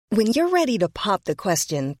When you're ready to pop the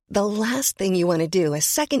question, the last thing you want to do is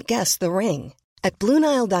second-guess the ring. At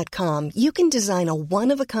BlueNile.com, you can design a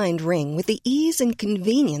one-of-a-kind ring with the ease and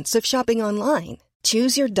convenience of shopping online.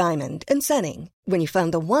 Choose your diamond and setting. When you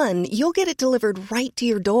find the one, you'll get it delivered right to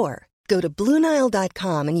your door. Go to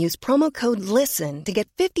BlueNile.com and use promo code LISTEN to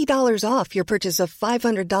get $50 off your purchase of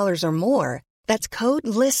 $500 or more. That's code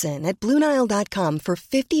LISTEN at BlueNile.com for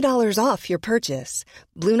 $50 off your purchase.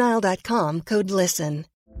 BlueNile.com, code LISTEN.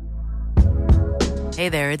 Hey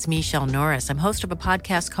there, it's Michelle Norris. I'm host of a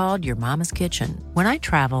podcast called Your Mama's Kitchen. When I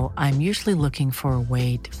travel, I'm usually looking for a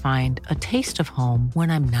way to find a taste of home when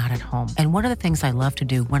I'm not at home. And one of the things I love to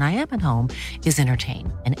do when I am at home is entertain.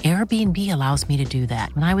 And Airbnb allows me to do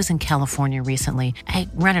that. When I was in California recently, I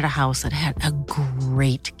rented a house that had a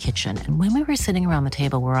great kitchen. And when we were sitting around the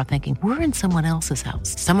table, we were all thinking, we're in someone else's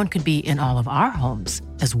house. Someone could be in all of our homes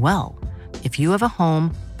as well. If you have a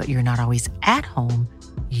home, but you're not always at home,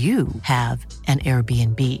 you have an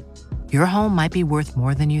Airbnb. Your home might be worth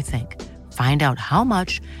more than you think. Find out how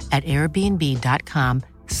much at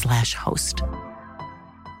airbnb.com/host.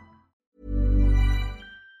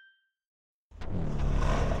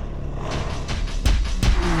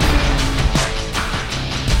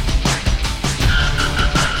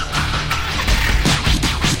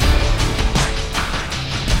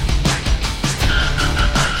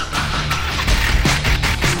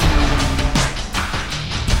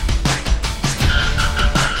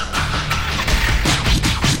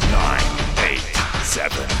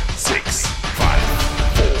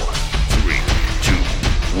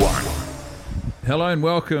 Hello and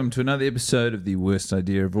welcome to another episode of The Worst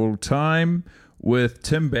Idea of All Time with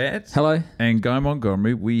Tim Batt. Hello. And Guy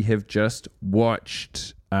Montgomery. We have just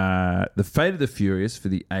watched The Fate of the Furious for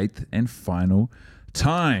the 8th and final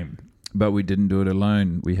time. But we didn't do it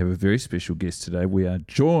alone. We have a very special guest today. We are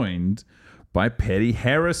joined by Patti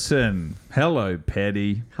Harrison. Hello,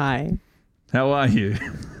 Patti. Hi. How are you?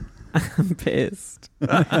 I'm pissed.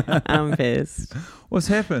 I'm pissed. What's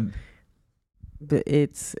happened? But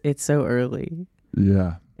it's so early.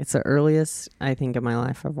 Yeah. It's the earliest, I think, in my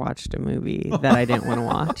life I've watched a movie that I didn't want to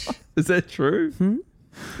watch. Is that true?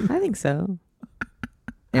 I think so.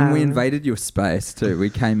 And we invaded your space too. We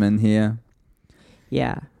came in here.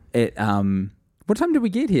 Yeah. At what time did we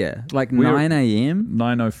get here? Like 9 a.m.?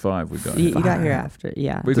 9:05 we got You here. got here after,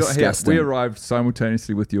 yeah. We got here. Disgusting. We arrived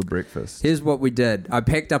simultaneously with your breakfast. Here's what we did. I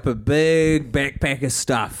packed up a big backpack of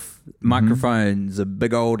stuff. Microphones, a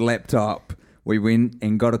big old laptop. We went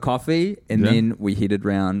and got a coffee, and then we headed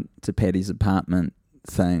round to Patti's apartment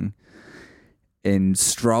thing and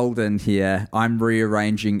strolled in here. I'm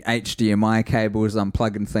rearranging HDMI cables. I'm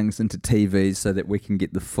plugging things into TVs so that we can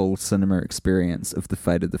get the full cinema experience of The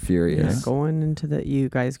Fate of the Furious. Yeah, you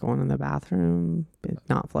guys going in the bathroom,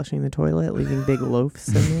 not flushing the toilet, leaving big loafs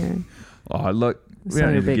in there. Oh, look, we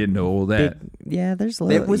don't even get into all that. There's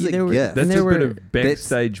loads. That was a gift. That's a bit of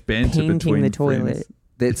backstage banter between the toilet. friends.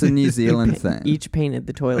 That's a New Zealand thing. Each painted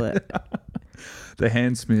the toilet. The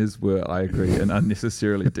hand smears were, I agree, an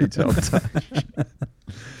unnecessarily detailed touch.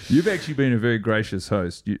 You've actually been a very gracious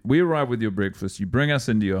host. We arrive with your breakfast. You bring us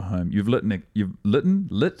into your home. You've lit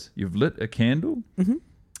a candle.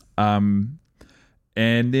 Mm-hmm.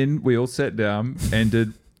 And then we all sat down and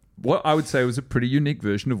did what I would say was a pretty unique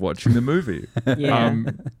version of watching the movie. Yeah.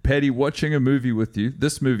 Patti, watching a movie with you,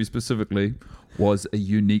 this movie specifically, was a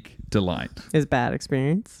unique delight. Is bad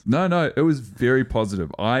experience? No, it was very positive.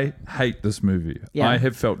 I hate this movie. Yeah. I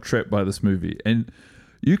have felt trapped by this movie. And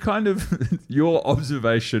you kind of, your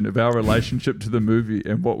observation of our relationship to the movie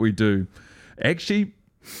and what we do, actually,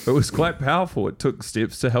 it was quite powerful. It took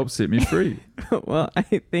steps to help set me free. Well, I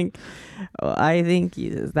think that's I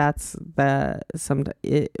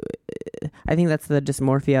think that's the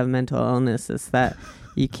dysmorphia of mental illness, is that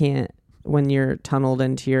you can't, when you're tunneled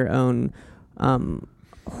into your own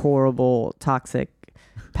horrible, toxic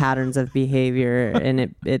patterns of behavior, and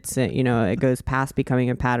it goes past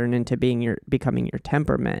becoming a pattern into becoming your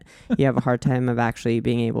temperament. You have a hard time of actually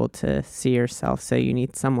being able to see yourself. So you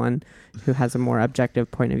need someone who has a more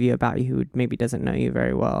objective point of view about you, who maybe doesn't know you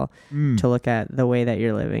very well, to look at the way that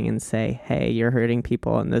you're living and say, hey, you're hurting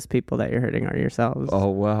people, and those people that you're hurting are yourselves. Oh,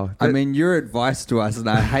 wow. I mean, your advice to us, and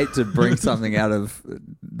I hate to bring something out of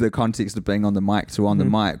the context of being on the mic to on the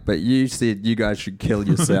mic, but you said you guys should kill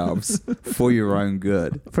yourselves for your own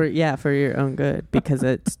good. For your own good, because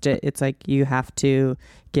it's like you have to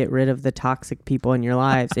get rid of the toxic people in your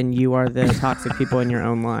lives, and you are the toxic people in your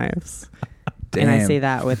own lives. Damn. And I say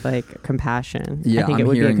that with like compassion. Yeah, I think I'm it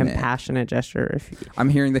would be a hearing that. compassionate gesture. I'm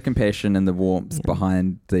hearing the compassion and the warmth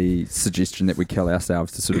behind the suggestion that we kill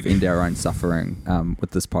ourselves to sort of end our own suffering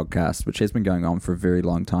with this podcast, which has been going on for a very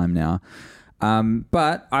long time now.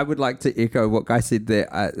 But I would like to echo what Guy said there.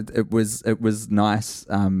 It was nice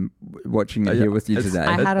watching it here with you today.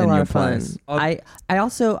 I had a in lot your of fun. place.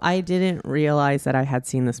 I didn't realize that I had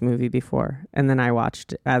seen this movie before, and then I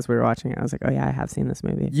watched as we were watching it. I was like, oh yeah, I have seen this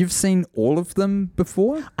movie. You've seen all of them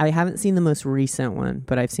before? I haven't seen the most recent one,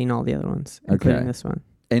 but I've seen all the other ones, including this one.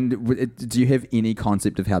 And do you have any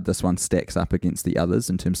concept of how this one stacks up against the others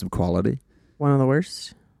in terms of quality? One of the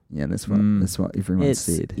worst. Yeah, that's what everyone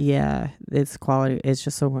said. Yeah, it's quality. It's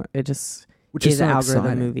just so Which is an so algorithm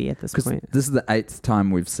exciting. movie at this point. This is the 8th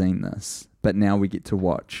time we've seen this, but now we get to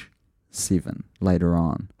watch 7 later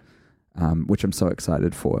on, which I'm so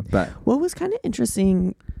excited for. But what was kind of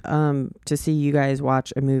interesting to see you guys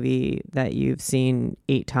watch a movie that you've seen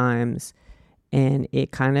 8 times, and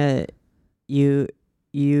it kind of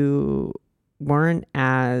you weren't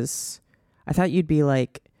as, I thought you'd be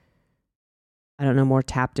like, I don't know, more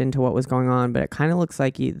tapped into what was going on, but it kind of looks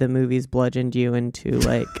like the movie's bludgeoned you into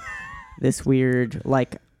like this weird,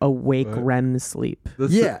 like awake REM sleep.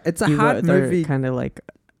 It's a hard movie. Kind of like,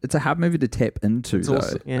 it's a hard movie to tap into, It's though.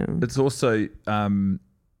 also, yeah. It's also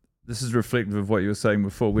this is reflective of what you were saying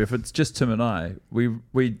before. Where if it's just Tim and I, we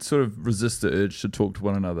sort of resist the urge to talk to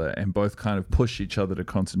one another and both kind of push each other to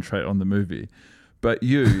concentrate on the movie. But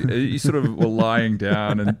you sort of were lying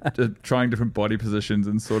down and trying different body positions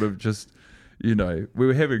and sort of just, we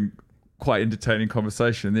were having quite entertaining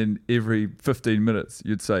conversation. And then every 15 minutes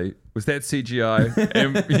you'd say, was that CGI?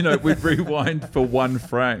 And, we'd rewind for one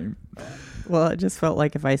frame. Well, it just felt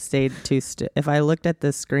like if I stayed if I looked at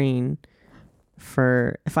the screen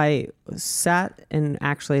if I sat and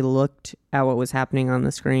actually looked at what was happening on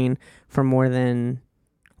the screen for more than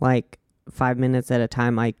like 5 minutes at a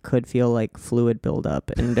time, I could feel like fluid build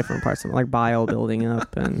up in different parts of like bile building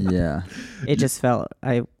up, and it just felt,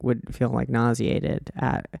 I would feel like nauseated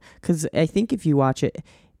because I think if you watch it,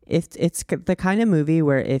 it's the kind of movie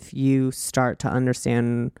where if you start to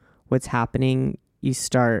understand what's happening, you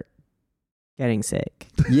start getting sick.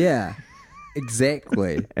 Yeah,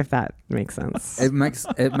 exactly. If that makes sense. It makes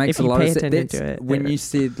a lot of sense. When you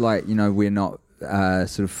said like, we're not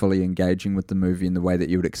sort of fully engaging with the movie in the way that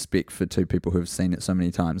you would expect for two people who have seen it so many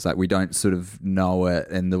times. Like we don't sort of know it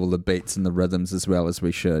and all the beats and the rhythms as well as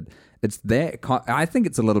we should. It's that. I think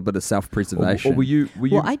it's a little bit of self-preservation. Or were you?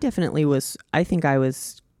 Well, I definitely was. I think I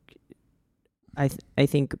was. I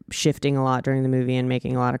think shifting a lot during the movie and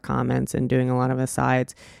making a lot of comments and doing a lot of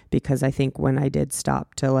asides, because I think when I did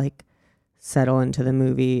stop to like settle into the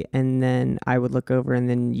movie and then I would look over and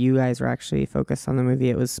then you guys were actually focused on the movie,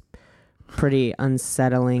 it was pretty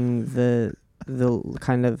unsettling, the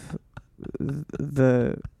kind of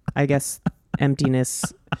the I guess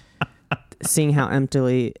emptiness, seeing how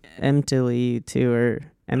emptily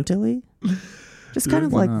just kind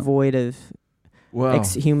of like void of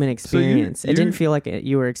human experience. It didn't feel like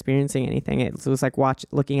you were experiencing anything. It was like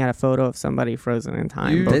looking at a photo of somebody frozen in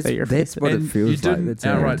time. That's what it feels like. You didn't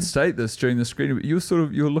outright state this during the screening, but you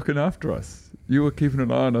were looking after us. You were keeping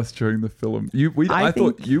an eye on us during the film. I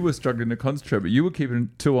thought you were struggling to concentrate, but you were keeping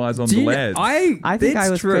 2 eyes on the lads. I think I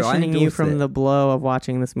was cushioning you from the blow of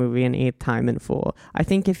watching this movie an 8th time in full. I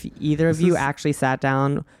think if either of you actually sat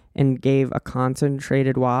down and gave a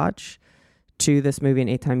concentrated watch to this movie an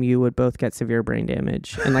 8th time, you would both get severe brain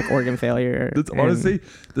damage and like organ failure. Honestly,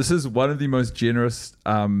 this is one of the most generous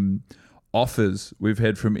offers we've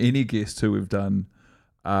had from any guest who we've done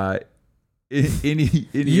any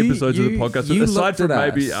episodes of the podcast. Aside from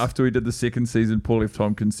maybe after we did the 2nd season, Paul F.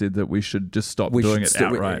 Tompkins said that we should just stop doing it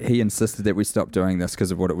outright. He insisted that we stop doing this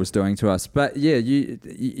because of what it was doing to us. But yeah,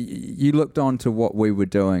 you looked on to what we were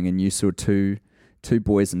doing and you saw two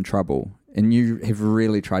boys in trouble. And you have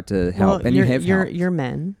really tried to help, and you're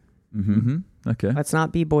men. Mm-hmm. Okay. Let's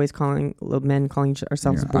not be men calling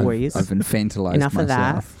ourselves boys. I've infantilized enough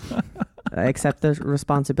myself. Of that. Accept the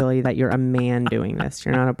responsibility that you're a man doing this.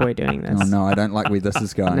 You're not a boy doing this. Oh no, I don't like where this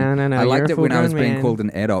is going. No. I liked it when I was being man. called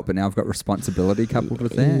an adult, but now I've got responsibility coupled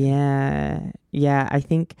with that. Yeah. I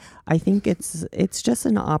think it's just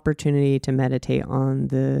an opportunity to meditate on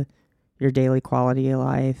your daily quality of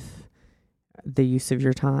life. The use of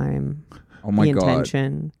your time. Oh my God. The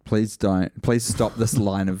intention. Please don't. Please stop this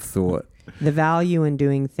line of thought. The value in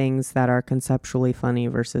doing things that are conceptually funny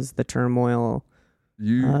versus the turmoil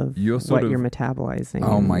of you're metabolizing.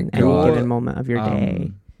 Oh my God. Any given moment of your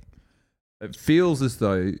day. It feels as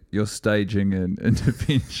though you're staging an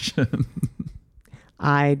intervention.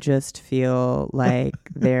 I just feel like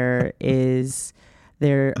there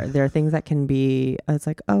are things that can be, it's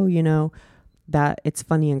like, oh, you know, that it's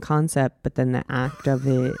funny in concept, but then the act of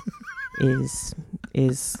it is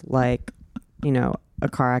like, you know, a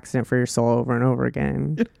car accident for your soul over and over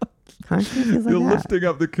again. Kind of feels like You're that. lifting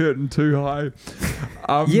up the curtain too high.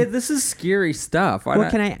 Yeah, this is scary stuff.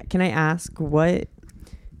 Can I ask what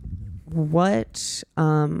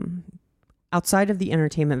outside of the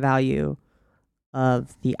entertainment value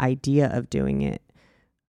of the idea of doing it,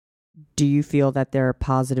 do you feel that there are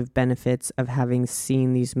positive benefits of having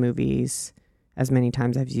seen these movies as many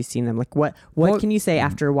times as you've seen them? Like what can you say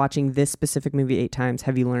after watching this specific movie 8 times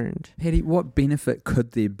have you learned? Patti, what benefit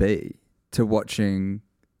could there be to watching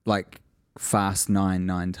like Fast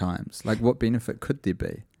 9 times? Like what benefit could there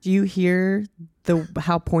be? Do you hear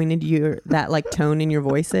how pointed that like tone in your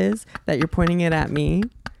voice is, that you're pointing it at me?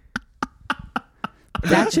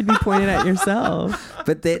 That should be pointed at yourself.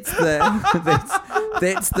 But that's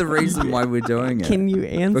the reason why we're doing it. Can you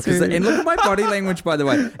answer? And look at my body language, by the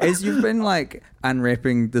way. As you've been like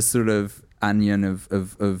unwrapping this sort of onion of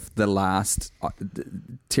the last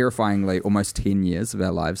terrifyingly almost 10 years of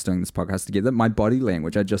our lives doing this podcast together, my body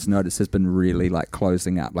language, I just noticed, has been really like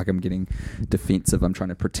closing up. Like I'm getting defensive. I'm trying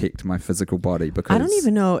to protect my physical body because I don't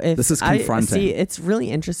even know if this is confronting. See, it's really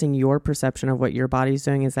interesting. Your perception of what your body's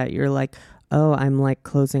doing is that you're like, oh, I'm like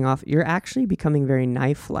closing off. You're actually becoming very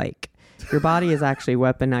knife-like. Your body is actually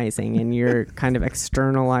weaponizing, and you're kind of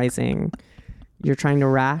externalizing. You're trying to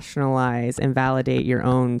rationalize and validate your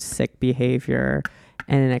own sick behavior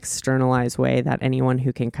in an externalized way that anyone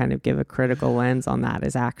who can kind of give a critical lens on that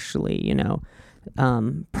is actually, you know,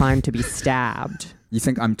 primed to be stabbed. You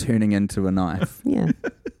think I'm turning into a knife? Yeah.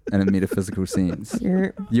 In a metaphysical sense.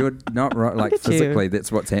 You're not right. Like physically,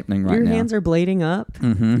 that's what's happening right now. Your hands are blading up.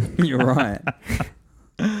 Mm-hmm. You're right.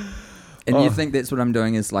 And you think that's what I'm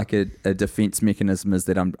doing is like a defense mechanism, is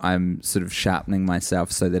that I'm sort of sharpening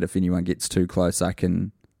myself so that if anyone gets too close, I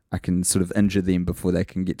can sort of injure them before they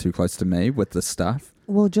can get too close to me with this stuff.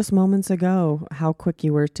 Well, just moments ago, how quick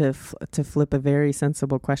you were to flip a very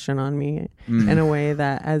sensible question on me in a way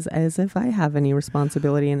that as if I have any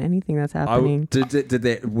responsibility in anything that's happening.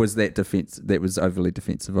 Was that defense? That was overly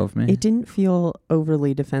defensive of me? It didn't feel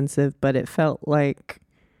overly defensive, but it felt like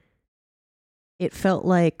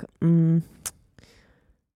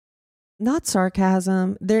not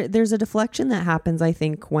sarcasm. There's a deflection that happens, I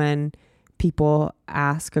think, when people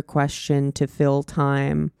ask a question to fill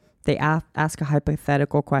time. They ask a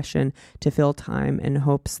hypothetical question to fill time in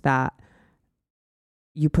hopes that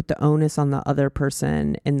you put the onus on the other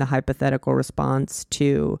person in the hypothetical response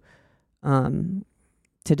to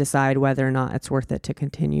decide whether or not it's worth it to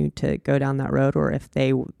continue to go down that road, or if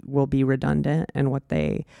they will be redundant in what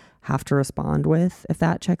they have to respond with, if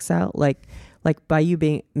that checks out. Like by you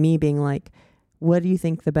being like, what do you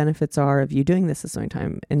think the benefits are of you doing this long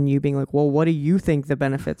time? And you being like, well, what do you think the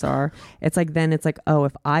benefits are? It's like, then it's like, oh,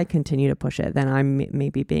 if I continue to push it, then I'm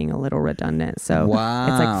maybe being a little redundant. So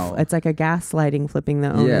wow. It's like a gaslighting, flipping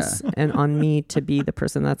the onus and on me to be the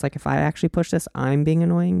person that's like, if I actually push this, I'm being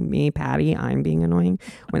annoying. Me, Patti, I'm being annoying.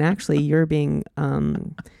 When actually you're being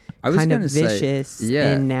kind of vicious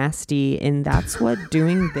and nasty, and that's what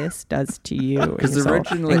doing this does to you. Because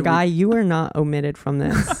originally, and Guy, you are not omitted from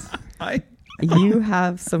this. You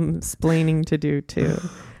have some splaining to do too.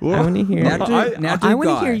 Well, I want to hear. I want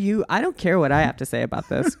to hear you. I don't care what I have to say about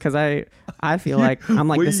this because I feel like I'm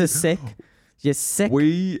like, this is sick. Just sick.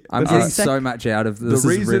 I'm getting so much out of this.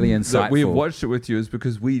 This is really insightful. The reason that we have watched it with you is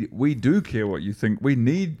because we do care what you think. We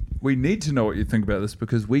need to know what you think about this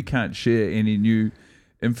because we can't share any new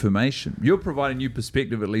information. You're providing new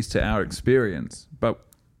perspective, at least to our experience. But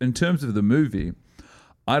in terms of the movie,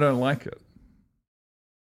 I don't like it.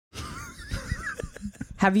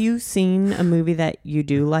 Have you seen a movie that you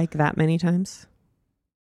do like that many times?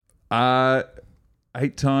 8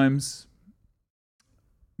 times.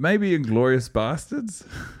 Maybe Inglourious Bastards.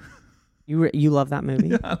 You love that movie?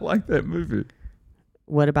 Yeah, I like that movie.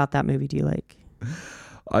 What about that movie do you like?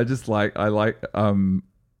 I think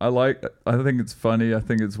it's funny. I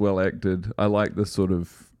think it's well acted. I like the sort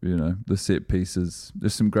of, the set pieces.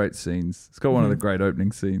 There's some great scenes. It's got one of the great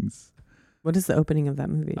opening scenes. What is the opening of that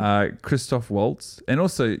movie? Christoph Waltz. And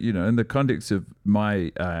also, in the context of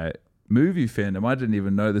my movie fandom, I didn't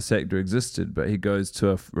even know this actor existed, but he goes to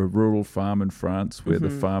a rural farm in France where the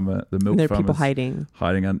milk farmer, there are people hiding.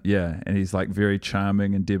 And he's like very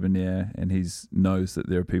charming and debonair, and he knows that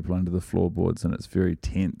there are people under the floorboards, and it's very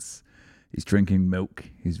tense. He's drinking milk.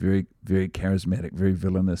 He's very, very charismatic, very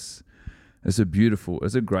villainous. It's a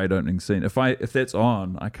great opening scene. If that's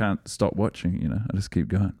on, I can't stop watching, I just keep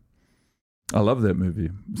going. I love that movie.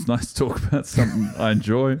 It's nice to talk about something I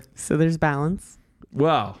enjoy. So there's balance.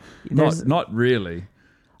 Wow. Not really.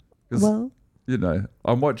 'Cause, Well, you know,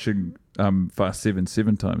 I'm watching Fast 7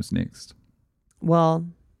 times next. well,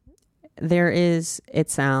 it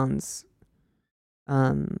sounds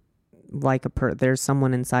like there's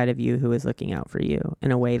someone inside of you who is looking out for you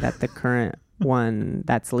in a way that the current one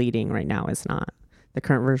that's leading right now is not. The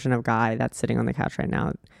current version of Guy that's sitting on the couch right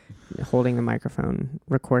now, holding the microphone,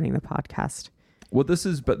 recording the podcast. Well, this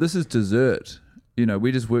is dessert. You know,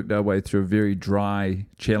 we just worked our way through a very dry,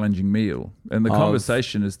 challenging meal, and the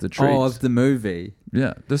conversation is the treat. Oh, of the movie.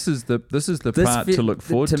 Yeah, this is the part to look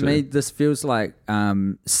forward to. To me, this feels like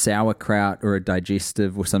sauerkraut or a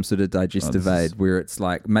digestive or some sort of digestive aid, where it's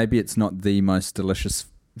like maybe it's not the most delicious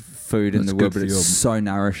food in the world, but it's so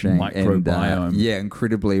nourishing microbiome. And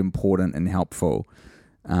incredibly important and helpful.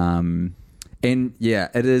 And yeah,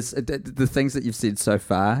 it is the things that you've said so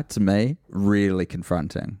far to me really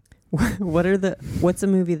confronting. What's a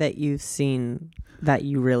movie that you've seen that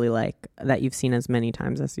you really like, that you've seen as many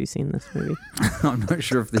times as you've seen this movie? I'm not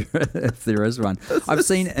sure if there is one. I've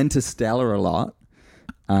seen Interstellar a lot.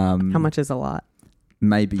 How much is a lot?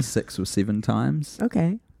 Maybe 6 or 7 times.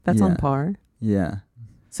 Okay, that's on par. Yeah.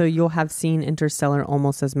 So you'll have seen Interstellar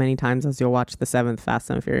almost as many times as you'll watch the 7th Fast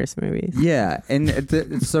and Furious movies. Yeah,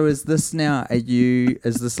 and so is this now?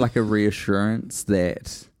 Is this like a reassurance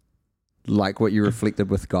that, like what you reflected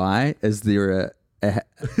with Guy, is there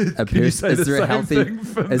a person? Is there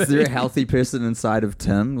a healthy person inside of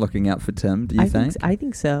Tim looking out for Tim? Do you think? I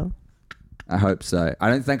think so. I hope so. I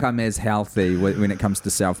don't think I'm as healthy when it comes to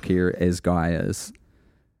self-care as Guy is.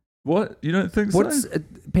 What? You don't think so?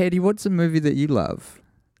 Patty, what's a movie that you love?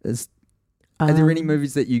 Are there any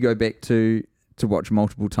movies that you go back to watch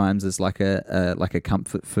multiple times as like a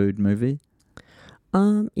comfort food movie?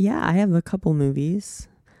 Yeah, I have a couple movies.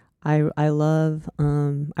 I love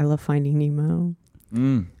Finding Nemo.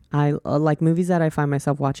 I like movies that I find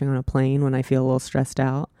myself watching on a plane when I feel a little stressed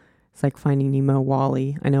out. It's like Finding Nemo,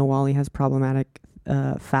 WALL-E. I know WALL-E has problematic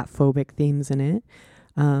fat-phobic themes in it.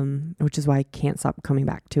 Which is why I can't stop coming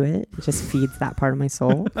back to it. It just feeds that part of my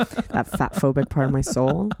soul, that fat phobic part of my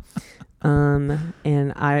soul.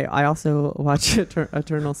 And I also watch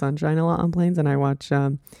Eternal Sunshine a lot on planes, and I watch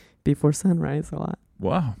Before Sunrise a lot.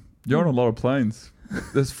 Wow, you're on a lot of planes.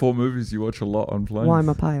 There's 4 movies you watch a lot on planes. Well, I'm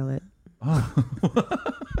a pilot. Oh.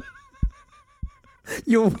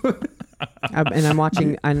 And I'm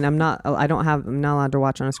watching, and I'm not allowed to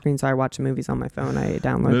watch on a screen, so I watch movies on my phone. I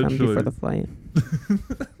download them before the flight.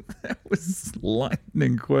 That was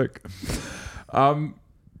lightning quick.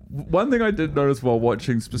 One thing I did notice while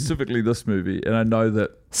watching specifically this movie, and I know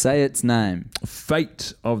that say its name,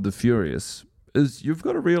 Fate of the Furious, is you've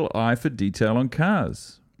got a real eye for detail on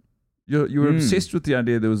cars. You were obsessed with the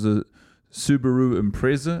idea there was a Subaru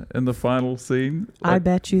Impreza in the final scene. I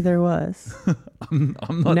bet you there was. I'm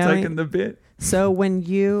not taking the bet. So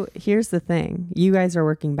here's the thing. You guys are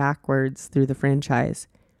working backwards through the franchise.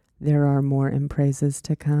 There are more Imprezas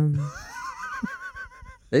to come.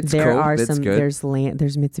 There are some. Good. There's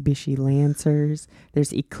Mitsubishi Lancers.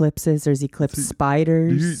 There's Eclipses. There's Eclipse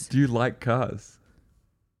Spiders. Do you like cars?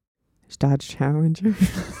 There's Dodge Challengers.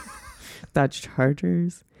 Dodge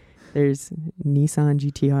Chargers. There's Nissan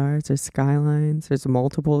GTRs. There's Skylines. There's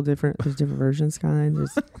different versions of Skylines.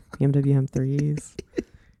 There's BMW M3s.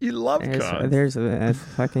 You love cars. There's a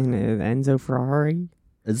fucking Enzo Ferrari.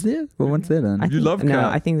 Is there? Well, what's that in? You love cars. No,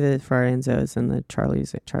 I think the Ferrari Enzo is in the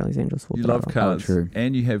Charlie's Angels Full You Throttle. love cars. Oh, true.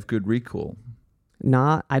 And you have good recall.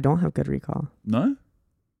 I don't have good recall. No?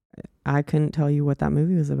 I couldn't tell you what that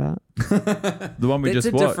movie was about. The one we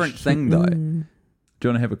just watched. It's a different thing, though. Do you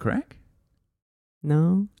want to have a crack?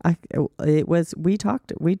 No, we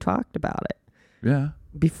talked about it. Yeah.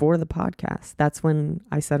 Before the podcast. That's when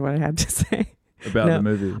I said what I had to say. About the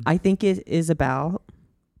movie. I think it is about,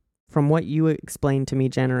 from what you explained to me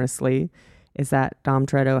generously, is that Dom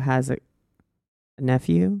Toretto has a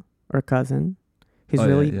nephew or a cousin who's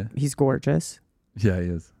he's gorgeous. Yeah, he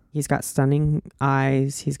is. He's got stunning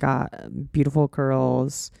eyes. He's got beautiful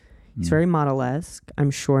curls. He's very model-esque.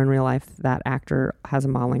 I'm sure in real life that actor has a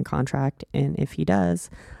modeling contract. And if he does,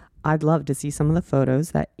 I'd love to see some of the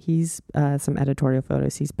photos that some editorial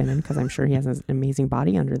photos he's been in, because I'm sure he has an amazing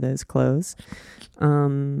body under those clothes.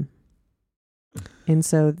 And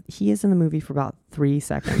so he is in the movie for about 3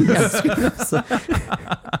 seconds.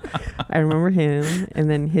 I remember him. And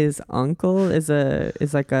then his uncle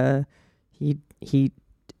he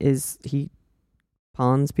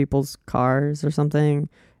pawns people's cars or something.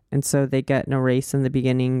 And so they get in a race in the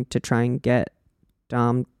beginning to try and get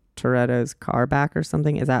Dom Toretto's car back or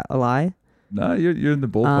something. Is that a lie? No, you're in the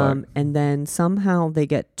ballpark. And then somehow they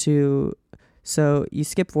get to. So you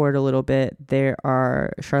skip forward a little bit.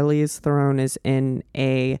 Charlize Theron is in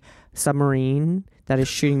a submarine that is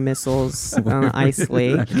shooting missiles on an ice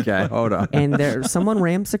lake. Okay, hold on. And someone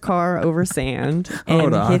ramps a car over sand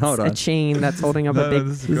and hits a chain that's holding up a big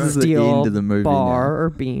This is the steel end of the movie bar now. or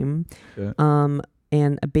beam. Yeah.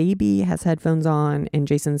 And a baby has headphones on, and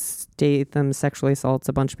Jason Statham sexually assaults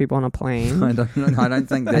a bunch of people on a plane. I don't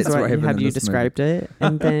think that's what happened. Have in you this described it?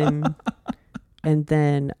 And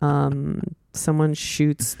then someone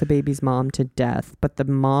shoots the baby's mom to death, but the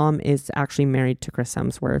mom is actually married to Chris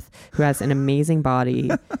Hemsworth, who has an amazing body.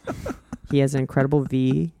 He has an incredible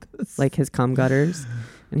V, like his cum gutters,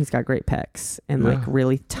 and he's got great pecs and like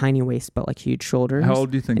really tiny waist, but like huge shoulders. How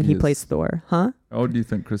old do you think and he plays Thor? Huh? How old do you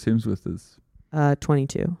think Chris Hemsworth is?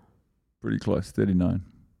 22. Pretty close, 39.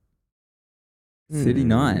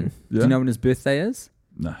 39. Yeah? Do you know when his birthday is?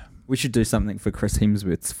 No. We should do something for Chris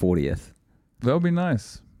Hemsworth's 40th. That'll be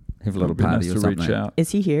nice. Have a little It'll be party nice or to something. reach out.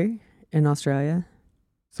 Is he here in Australia?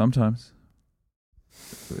 Sometimes.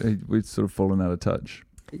 We've sort of fallen out of touch.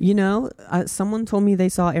 You know, someone told me they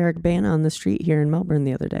saw Eric Bana on the street here in Melbourne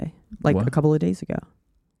the other day, like What? a couple of days ago.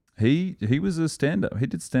 He was a stand-up. He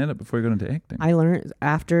did stand-up before he got into acting. I learned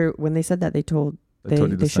after when they said that they told you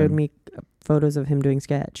the they showed same. me photos of him doing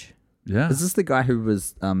sketch. Yeah. Is this the guy who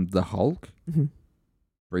was the Hulk? Mm-hmm.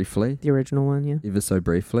 Briefly? The original one, yeah. Ever so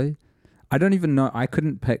briefly? I don't even know. I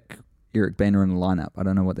couldn't pick Eric Bana in the lineup. I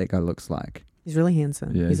don't know what that guy looks like. He's really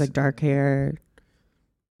handsome. Yeah, he's like dark hair.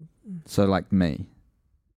 So like me.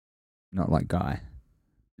 Not like Guy.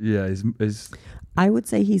 Yeah, he's I would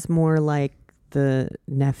say he's more like the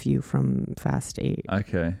nephew from Fast 8.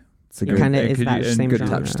 okay. It's a He good, kind of and is could that you- same good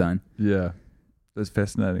genre. touchstone. Yeah. That's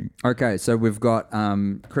fascinating. Okay, so we've got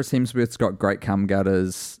Chris Hemsworth's got great cum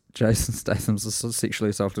gutters. Jason Statham's sexually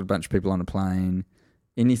assaulted a bunch of people on a plane.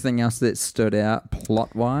 Anything else that stood out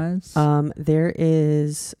plot-wise?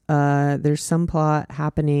 There's some plot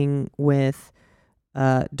happening with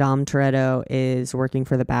Dom Toretto is working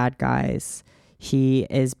for the bad guys. He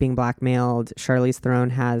is being blackmailed. Charlize Theron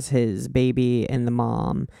has his baby and the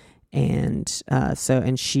mom, and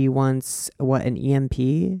she wants an EMP.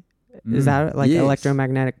 Is that like Yes.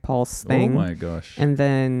 electromagnetic pulse thing? Oh my gosh. And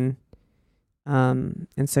then, and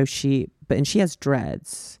so she has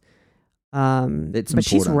dreads. That's but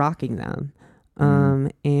she's important. rocking them.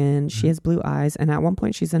 And she has blue eyes. And at one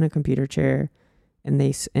point, she's in a computer chair, and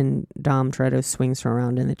Dom Toretto swings her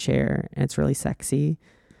around in the chair, and it's really sexy.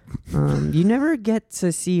 You never get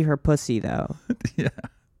to see her pussy though. Yeah.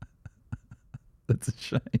 That's a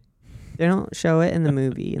shame. They don't show it in the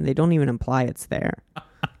movie, and they don't even imply it's there.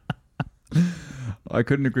 I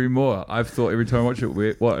couldn't agree more. I've thought every time I watch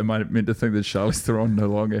it, what am I meant to think that Charlize Theron no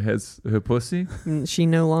longer has her pussy? She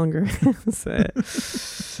no longer has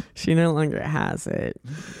it. She no longer has it.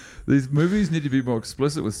 These movies need to be more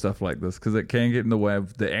explicit with stuff like this because it can get in the way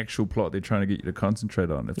of the actual plot they're trying to get you to concentrate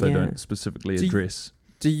on if they Yeah. don't specifically address.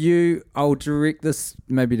 I'll direct this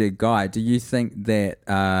maybe to Guy. Do you think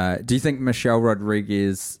Michelle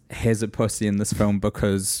Rodriguez has a pussy in this film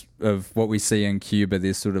because of what we see in Cuba?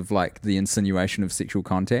 There's sort of like the insinuation of sexual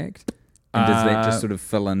contact. And does that just sort of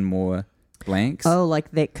fill in more blanks? Oh,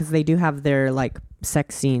 like because they do have their like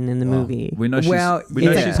sex scene in the movie. We know she's, we it's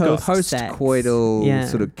know like she's got post-coital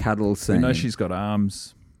sort of cuddle scene. we know she's got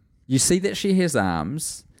arms. You see that she has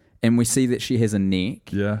arms, and we see that she has a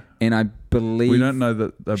neck. Yeah. And I believe We don't know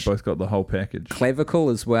that they've both got the whole package. clavicle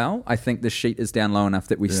as well. I think the sheet is down low enough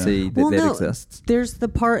that we see that exists. There is the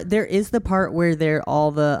part where they're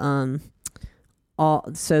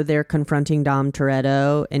so they're confronting Dom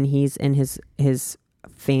Toretto, and he's in his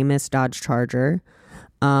famous Dodge Charger.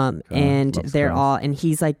 And loves they're cars. all, and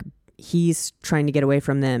he's trying to get away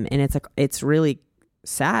from them, and it's really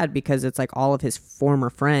sad because it's like all of his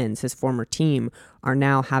former friends, his former team, are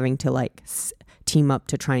now having to like team up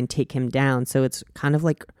to try and take him down. So it's kind of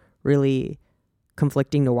like really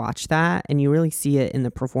conflicting to watch that, and you really see it in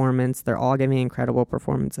the performance. They're all giving incredible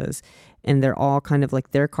performances, and they're all kind of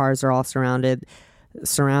like their cars are all surrounding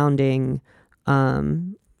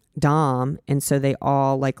Dom, and so they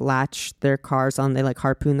all like latch their cars on, they like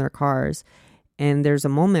harpoon their cars, and there's a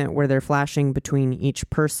moment where they're flashing between each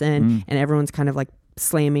person, and everyone's kind of like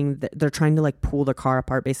slamming they're trying to like pull the car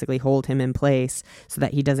apart, basically hold him in place so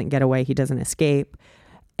that he doesn't get away, he doesn't escape,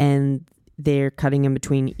 and they're cutting in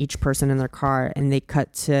between each person in their car, and they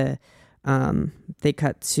cut to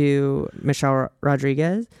Michelle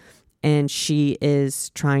Rodriguez, and she is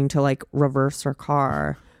trying to like reverse her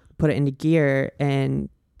car, put it into gear, and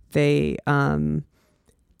they're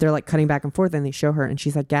like cutting back and forth, and they show her, and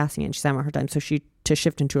she's like gassing it, and she's having a hard time. So she to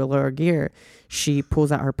shift into a lower gear, she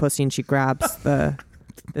pulls out her pussy and she grabs the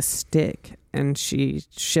stick and she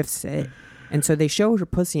shifts it. And so they show her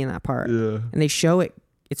pussy in that part. Yeah. And they show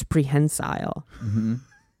it's prehensile. Mm-hmm.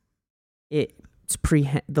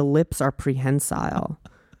 The lips are prehensile.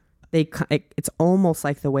 It's almost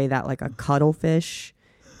like the way that like a cuttlefish,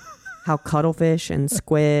 how cuttlefish and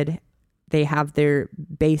squid, they have their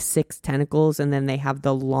base 6 tentacles, and then they have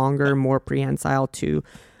the longer, more prehensile 2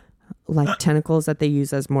 like tentacles that they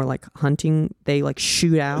use as more like hunting. They like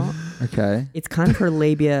shoot out. Okay. It's kind of her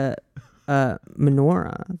labia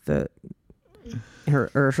minora,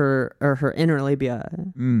 her inner labia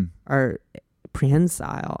are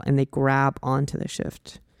prehensile, and they grab onto the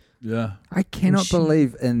shift. Yeah. I cannot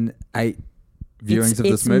believe in 8 viewings of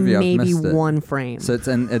this movie I've missed it. Maybe one frame. So it's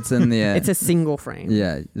in there. It's a single frame.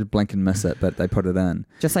 Yeah, you blink and miss it, but they put it in.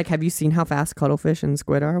 Just like, have you seen how fast cuttlefish and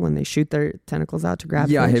squid are when they shoot their tentacles out to grab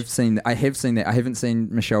fish? I have seen that. I haven't seen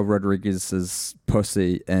Michelle Rodriguez's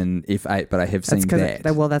pussy in F8, but I have seen that.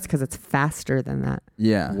 That's because it's faster than that.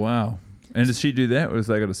 Yeah. Wow. And did she do that, or was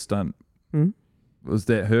they got a stunt? Was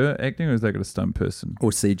that her acting, or was they got a stunt person?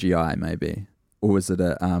 Or CGI, maybe. Or was it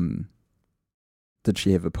did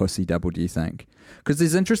she have a pussy double, do you think? Because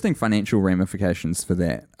there's interesting financial ramifications for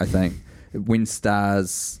that, I think. When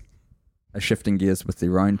stars are shifting gears with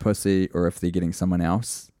their own pussy, or if they're getting someone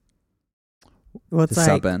else to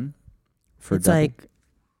sub in for a double. Like,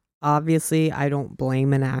 obviously, I don't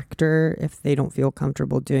blame an actor if they don't feel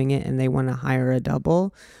comfortable doing it and they want to hire a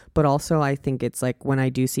double. But also, I think it's like when I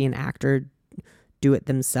do see an actor do it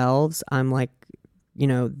themselves, I'm like,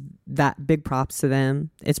 that big props to them.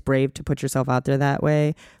 It's brave to put yourself out there that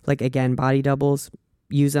way. Like, again, body doubles,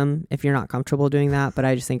 use them if you're not comfortable doing that. But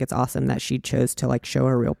I just think it's awesome that she chose to like show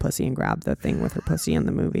her real pussy and grab the thing with her pussy in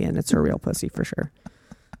the movie, and it's her real pussy for sure.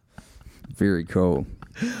 Very cool.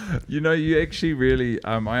 You actually really,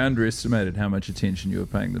 I underestimated how much attention you were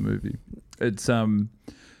paying the movie. It's in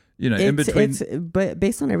between. But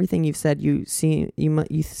based on everything you've said, you seem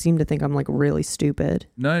to think I'm like really stupid.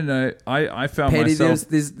 No, I found Patti, myself.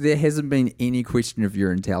 There hasn't been any question of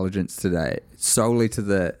your intelligence today, solely to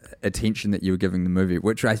the attention that you were giving the movie.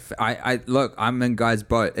 Which I look, I'm in Guy's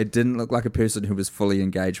boat. It didn't look like a person who was fully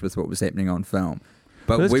engaged with what was happening on film.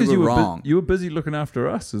 But we were wrong. You were busy looking after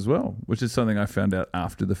us as well, which is something I found out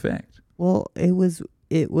after the fact. Well, it was.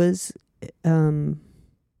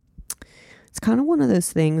 It's kind of one of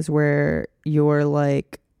those things where you're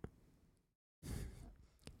like,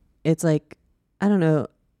 it's like, I don't know,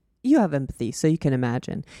 you have empathy, so you can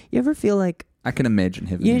imagine. You ever feel like, I can imagine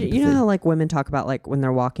having empathy. You know how like women talk about like when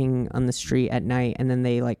they're walking on the street at night and then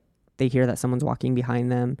they hear that someone's walking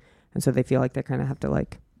behind them, and so they feel like they kind of have to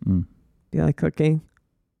like be like cooking.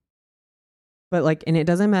 But like, and it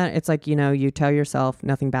doesn't matter. It's like, you tell yourself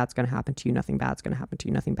nothing bad's going to happen to you. Nothing bad's going to happen to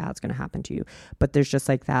you. Nothing bad's going to happen to you. But there's just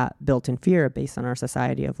like that built-in fear based on our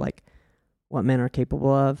society of like what men are capable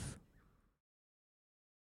of.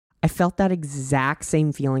 I felt that exact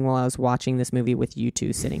same feeling while I was watching this movie with you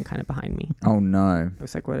two sitting kind of behind me. Oh no. I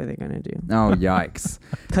was like, what are they going to do? Oh, yikes.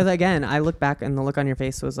 Because again, I look back and the look on your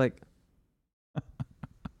face was like,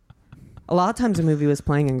 a lot of times the movie was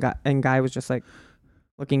playing and Guy was just like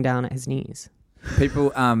looking down at his knees.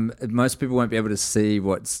 Most people won't be able to see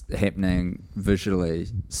what's happening visually,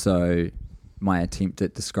 so my attempt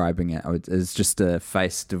at describing it is just a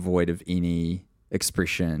face devoid of any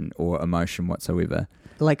expression or emotion whatsoever.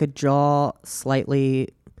 Like a jaw slightly,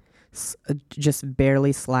 just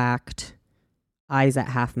barely slacked, eyes at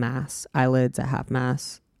half mast, eyelids at half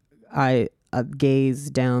mast, a gaze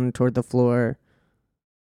down toward the floor.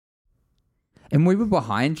 And we were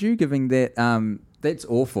behind you giving that. That's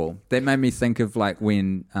awful. That made me think of like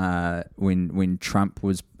when Trump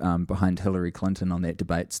was behind Hillary Clinton on that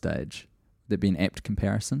debate stage. That'd be an apt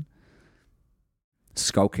comparison.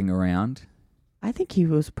 Skulking around. I think he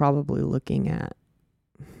was probably looking at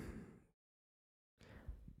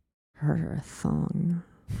her thong.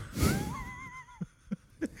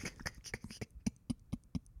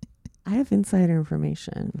 I have insider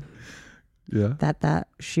information. Yeah. That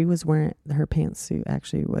she was wearing, her pantsuit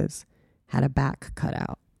actually had a back cut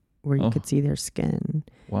out where you could see their skin.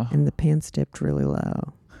 Wow. And the pants dipped really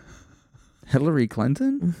low. Hillary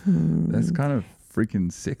Clinton? Mm-hmm. That's kind of freaking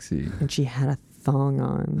sexy. And she had a thong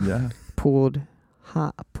on. Yeah. Pulled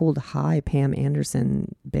high Pam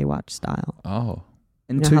Anderson Baywatch style. Oh.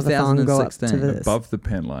 In 2016. Above the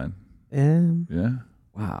pant line. Yeah. Yeah.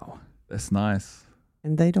 Wow. That's nice.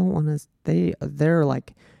 And they don't want to, they're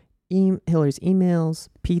like, Hillary's emails,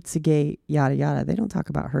 Pizzagate, yada yada. They don't talk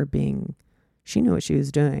about her being. She knew what she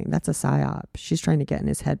was doing. That's a psyop. She's trying to get in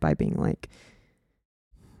his head by being like,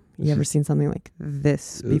 You ever seen something like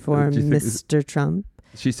this before, do you think- Mr. Trump?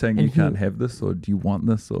 She's saying And you can't have this, or do you want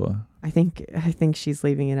this, or I think she's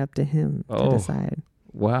leaving it up to him to decide,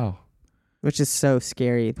 wow. which is so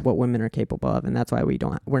scary what women are capable of, and that's why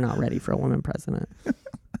we're not ready for a woman president.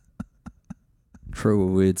 Truer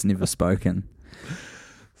words never spoken.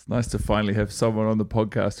 It's nice to finally have someone on the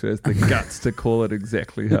podcast who has the guts to call it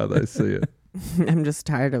exactly how they see it. I'm just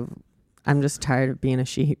tired of being a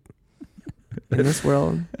sheep in this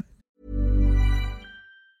world.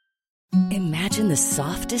 Imagine the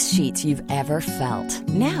softest sheets you've ever felt.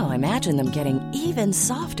 Now imagine them getting even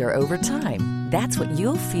softer over time. That's what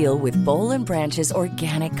you'll feel with Boll & Branch's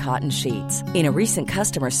organic cotton sheets. In a recent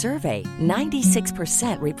customer survey,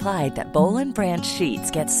 96% replied that Boll & Branch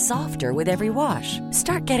sheets get softer with every wash.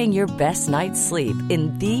 Start getting your best night's sleep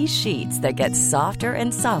in these sheets that get softer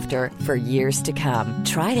and softer for years to come.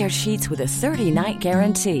 Try their sheets with a 30-night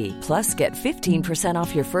guarantee. Plus, get 15%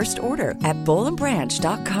 off your first order at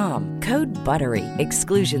bollandbranch.com. Code BUTTERY.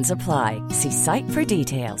 Exclusions apply. See site for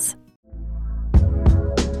details.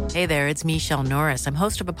 Hey there, it's Michelle Norris. I'm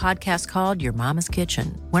host of a podcast called Your Mama's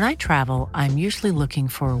Kitchen. When I travel, I'm usually looking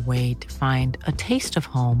for a way to find a taste of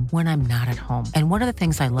home when I'm not at home. And one of the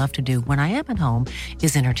things I love to do when I am at home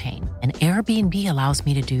is entertain. And Airbnb allows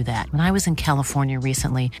me to do that. When I was in California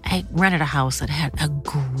recently, I rented a house that had a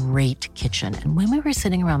great kitchen. And when we were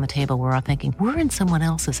sitting around the table, we were all thinking, we're in someone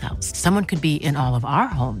else's house. Someone could be in all of our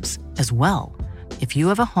homes as well. If you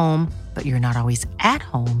have a home, but you're not always at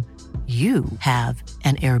home, you have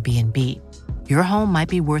an Airbnb. Your home might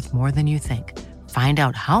be worth more than you think. Find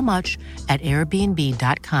out how much at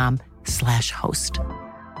airbnb.com/host.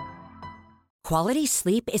 Quality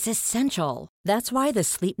sleep is essential. That's why the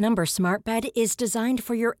Sleep Number Smart Bed is designed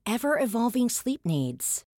for your ever-evolving sleep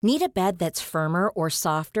needs. Need a bed that's firmer or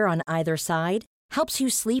softer on either side? Helps you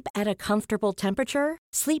sleep at a comfortable temperature?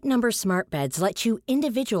 Sleep Number Smart Beds let you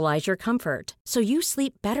individualize your comfort, so you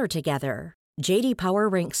sleep better together. J.D. Power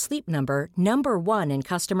ranks Sleep Number number 1 in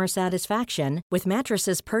customer satisfaction with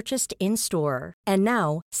mattresses purchased in-store. And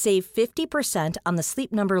now, save 50% on the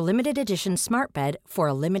Sleep Number Limited Edition Smart Bed for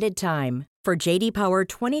a limited time. For J.D. Power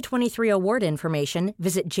 2023 award information,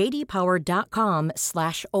 visit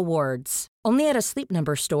jdpower.com/awards. Only at a Sleep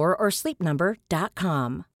Number store or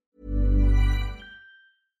sleepnumber.com.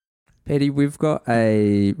 Patti, we've got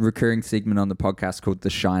a recurring segment on the podcast called The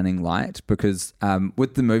Shining Light because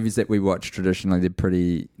with the movies that we watch traditionally, they're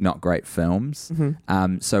pretty not great films.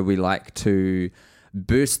 Mm-hmm. So we like to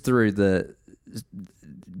burst through the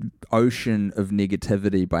ocean of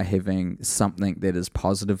negativity by having something that is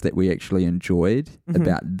positive that we actually enjoyed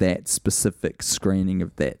about that specific screening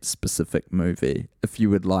of that specific movie. If you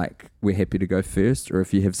would like, we're happy to go first, or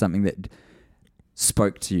if you have something that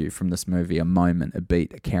spoke to you from this movie, a moment, a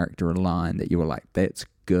beat, a character, a line that you were like, that's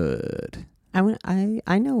good.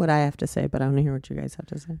 I know what I have to say, but I want to hear what you guys have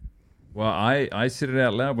to say. Well, I said it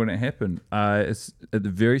out loud when it happened. It's at the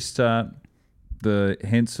very start, the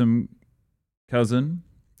handsome cousin,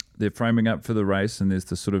 they're framing up for the race, and there's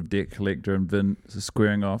the sort of debt collector and Vin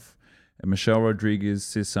squaring off, and Michelle Rodriguez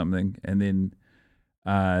says something, and then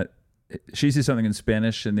she says something in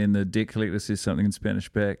Spanish, and then the debt collector says something in Spanish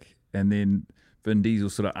back, and then Vin Diesel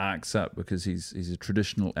sort of arcs up because he's a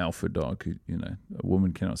traditional alpha dog who, you know, a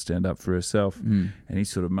woman cannot stand up for herself, and he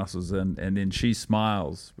sort of muscles in, and then she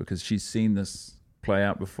smiles because she's seen this play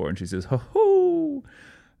out before, and she says, "Ho ho,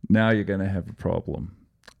 now you're going to have a problem."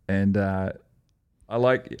 And I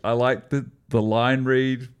like the line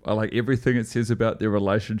read. I like everything it says about their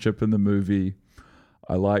relationship in the movie.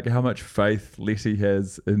 I like how much faith Letty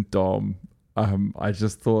has in Dom. I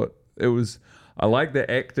just thought it was. I liked the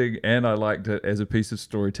acting, and I liked it as a piece of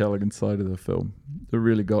storytelling inside of the film. It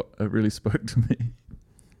really spoke to me.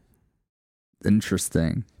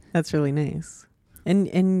 Interesting. That's really nice.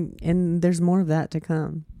 And there's more of that to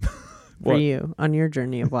come for you on your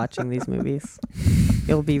journey of watching these movies.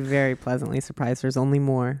 You'll be very pleasantly surprised. There's only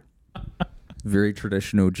more. Very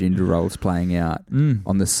traditional gender roles playing out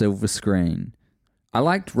on the silver screen. I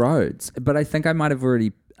liked Rhodes, but I think I might have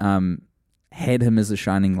already had him as a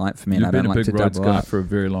shining light for me. You've and I don't been a like big to Rhodes double guy up. for a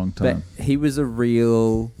very long time. But he was a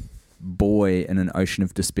real boy in an ocean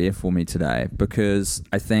of despair for me today because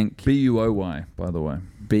I think Buoy, by the way.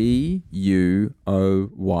 Buoy, Yeah.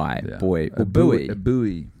 boy, or A buoy,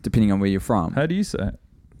 buoy. depending on where you're from. How do you say it?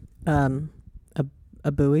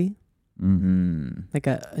 A buoy, Mm. like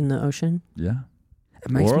in the ocean. Yeah. It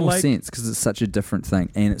makes Or more like- sense because it's such a different thing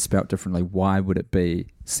and it's spelt differently. Why would it be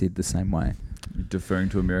said the same way? You're deferring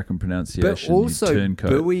to American pronunciation. But also, you turncoat.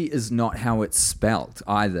 buoy is not how it's spelt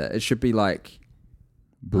either. It should be like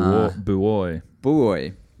Buoy.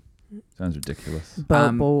 buoy. Sounds ridiculous.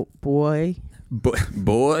 But boy,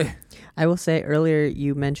 boy. I will say earlier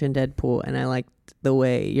you mentioned Deadpool, and I liked the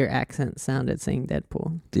way your accent sounded saying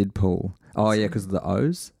Deadpool. Oh yeah, because of the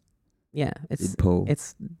O's. Yeah, it's Deadpool.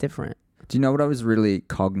 It's different. Do you know what I was really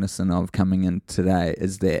cognizant of coming in today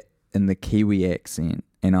is that in the Kiwi accent,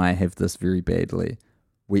 and I have this very badly,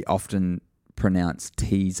 we often pronounce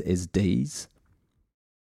T's as D's.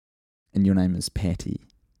 And your name is Patti.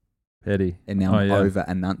 Patti. And now I'm over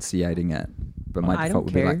enunciating it. But my default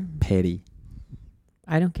would be like Patti.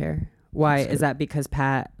 I don't care. Why? Is that because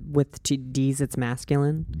Pat with two D's it's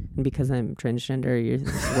masculine? And because I'm transgender, you're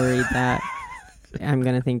just worried that I'm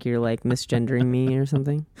going to think you're like misgendering me or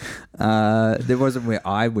something? That wasn't where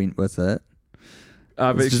I went with it.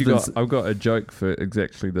 I've got a joke for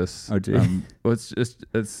exactly this. Oh, gee. Well,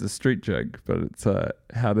 it's a street joke, but it's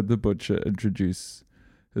how did the butcher introduce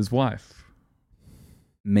his wife?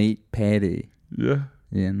 Meet Patti. Yeah.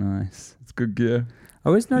 Yeah, nice. It's good gear. I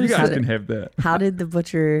always You noticed guys can have that. How did the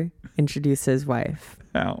butcher introduce his wife?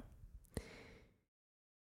 How?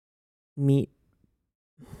 Meet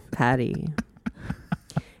Patti.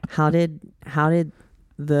 How did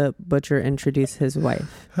the butcher introduce his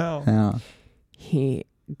wife? How? He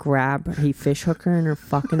fish hooked her in her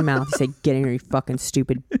fucking mouth. He said, "Get in here, you fucking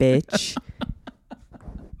stupid bitch.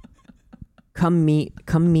 Come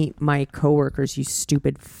meet my coworkers, you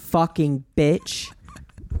stupid fucking bitch."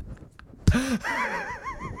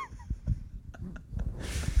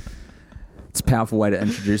 It's a powerful way to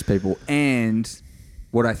introduce people, and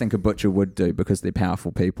what I think a butcher would do because they're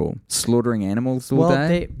powerful people, slaughtering animals all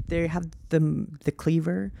day. They have the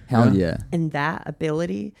cleaver. Hell yeah! And that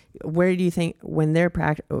ability. Where do you think when they're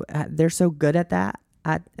so good at that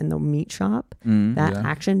in the meat shop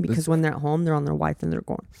action? Because when they're at home, they're on their wife and they're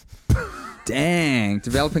going. Dang,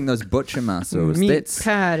 developing those butcher muscles. Meat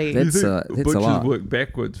Patti. That's a butchers lot. work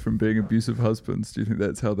backwards from being abusive husbands. Do you think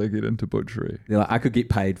that's how they get into butchery? They're like, I could get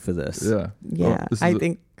paid for this. Yeah. Yeah, This is I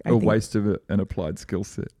think waste of an applied skill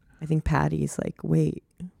set. I think Patty's like, wait,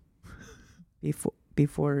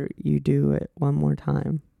 before you do it one more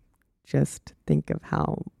time, just think of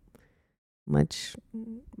how much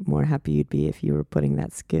more happy you'd be if you were putting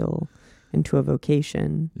that skill into a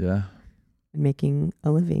vocation. Yeah. And making a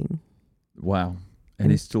living. Wow. And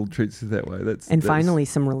he still treats it that way. That's finally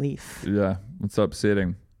some relief. Yeah. It's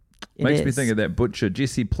upsetting. Makes me think of that butcher,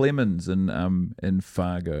 Jesse Plemons in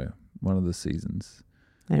Fargo, one of the seasons.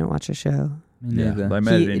 I don't watch a show. Yeah, they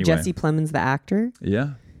made it anyway. Jesse Plemons, the actor?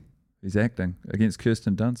 Yeah. He's acting against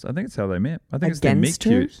Kirsten Dunst. I think it's how they met. I think against it's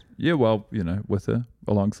their meet her? cute. Yeah, well, with her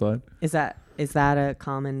alongside. Is that a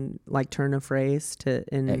common like turn of phrase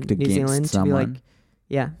in Act New against Zealand someone. to be like,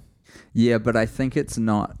 yeah. Yeah, but I think it's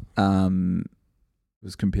not. It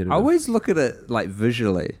was competitive. I always look at it like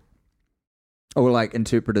visually, or like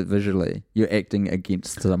interpret it visually. You're acting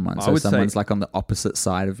against someone, so someone's like on the opposite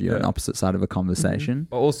side of you, an opposite side of a conversation.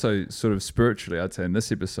 Mm-hmm. Also, sort of spiritually, I'd say in this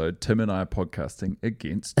episode, Tim and I are podcasting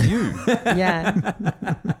against you. Yeah.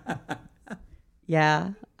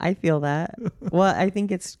 Yeah, I feel that. Well, I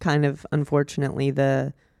think it's kind of, unfortunately,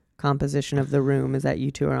 the composition of the room is that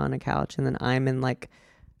you two are on a couch and then I'm in like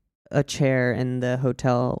a chair in the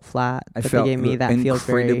hotel flat that they gave me. That feels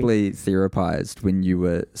incredibly therapized when you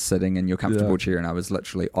were sitting in your comfortable chair and I was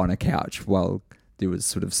literally on a couch while there was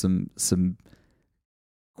sort of some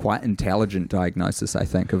quite intelligent diagnosis, I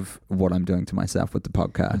think, of what I'm doing to myself with the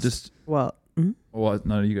podcast. Well,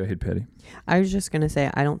 no, you go ahead, Patti. I was just going to say,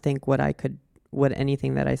 I don't think what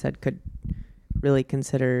anything that I said could really be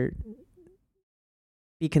considered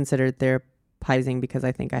therapizing, because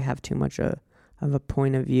I think I have too much of a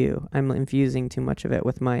point of view. I'm infusing too much of it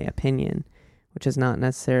with my opinion, which is not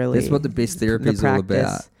necessarily. That's what the best therapy is all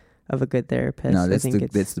about. Of a good therapist. No, that's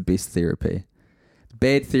the best therapy.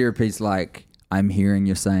 Bad therapy is like, I'm hearing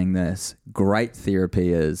you're saying this. Great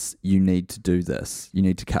therapy is, you need to do this. You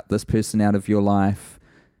need to cut this person out of your life.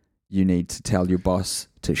 You need to tell your boss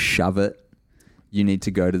to shove it. You need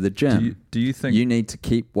to go to the gym. Do you think you need to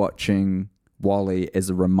keep watching Wall-E as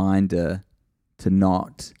a reminder to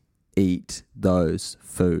not eat those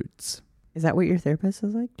foods? Is that what your therapist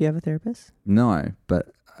is like? Do you have a therapist? No,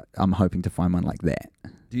 but I'm hoping to find one like that.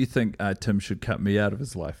 Do you think Tim should cut me out of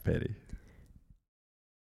his life, Patti?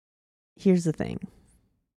 Here's the thing.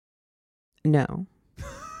 No.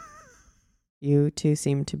 You two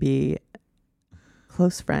seem to be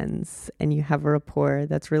close friends and you have a rapport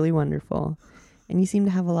that's really wonderful. And you seem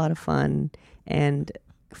to have a lot of fun and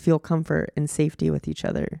feel comfort and safety with each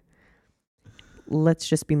other. Let's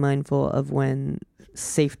just be mindful of when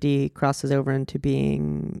safety crosses over into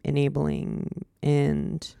being enabling.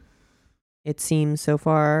 And it seems so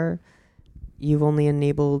far you've only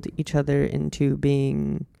enabled each other into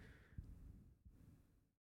being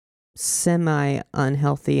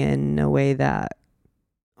semi-unhealthy in a way that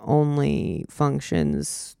only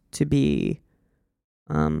functions to be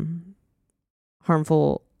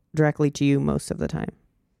harmful directly to you most of the time.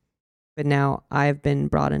 But now I've been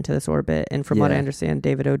brought into this orbit, and from what I understand,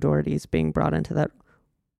 David O'Doherty's being brought into that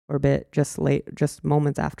orbit just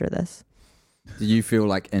moments after this. Do you feel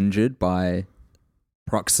like injured by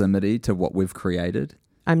proximity to what we've created?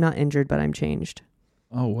 I'm not injured, but I'm changed.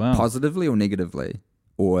 Oh, wow. Positively or negatively?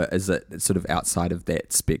 Or is it sort of outside of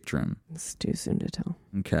that spectrum? It's too soon to tell.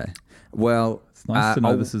 Okay. Well, It's nice to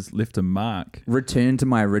know this has left a mark. Return to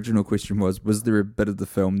my original question was there a bit of the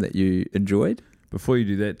film that you enjoyed? Before you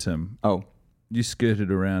do that, Tim, you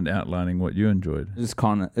skirted around outlining what you enjoyed. It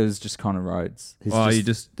was just Connor Rhodes. No, you've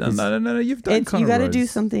done Connor You got to do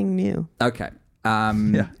Rhodes. something new. Okay.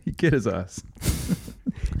 Yeah, you get his ass.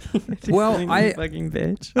 Well, fucking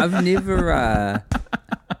bitch. I've never.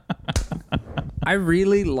 I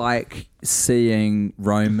really like seeing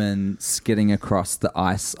Roman skidding across the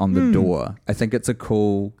ice on the door. I think it's a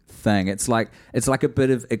cool thing. It's like a bit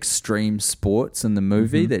of extreme sports in the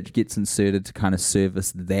movie that gets inserted to kind of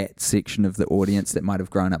service that section of the audience that might have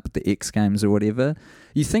grown up with the X Games or whatever.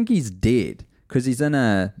 You think he's dead because he's in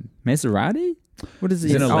a Maserati? What is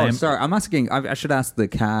he? Sorry, I'm asking. I should ask the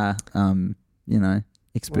car,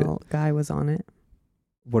 expert. Well, guy was on it.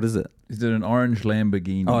 What is it? Is it an orange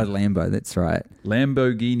Lamborghini? Oh, a Lambo. That's right.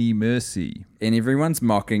 Lamborghini Mercy. And everyone's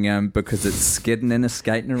mocking him because it's skidding and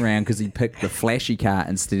skating around because he picked the flashy car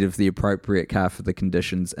instead of the appropriate car for the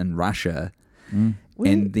conditions in Russia. And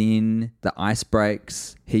then the ice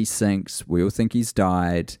breaks. He sinks. We all think he's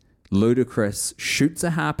died. Ludacris shoots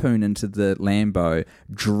a harpoon into the Lambo,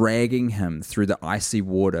 dragging him through the icy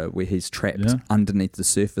water where he's trapped underneath the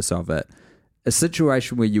surface of it. A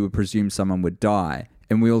situation where you would presume someone would die,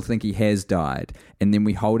 and we all think he has died. And then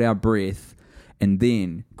we hold our breath, and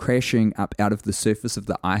then, crashing up out of the surface of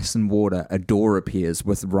the ice and water, a door appears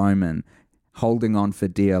with Roman holding on for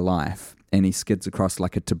dear life, and he skids across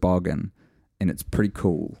like a toboggan, and it's pretty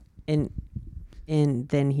cool. And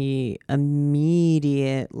then he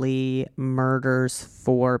immediately murders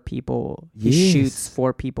 4 people. He shoots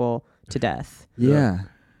 4 people to death. Yeah.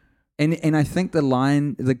 And I think the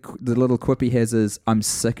line, the little quip he has is, "I'm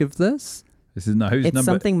sick of this." This is who's it's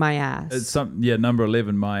number? Something my ass. It's number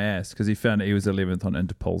 11, my ass, because he found out he was 11th on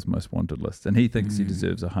Interpol's most wanted list, and he thinks he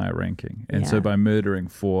deserves a higher ranking. And so by murdering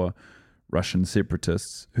 4 Russian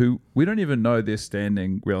separatists, who we don't even know their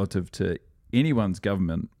standing relative to anyone's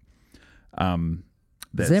government.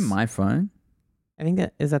 Is that my phone? I think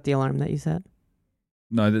is that the alarm that you said?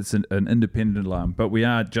 No, that's an independent alarm. But we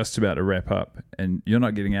are just about to wrap up, and you're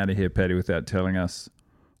not getting out of here, Patti, without telling us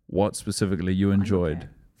what specifically you enjoyed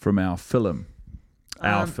from our film.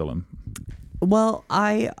 Well,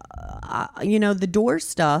 I the door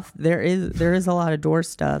stuff. There is a lot of door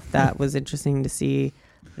stuff that was interesting to see.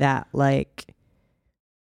 That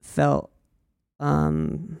felt.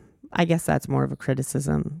 I guess that's more of a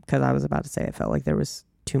criticism because I was about to say it felt like there was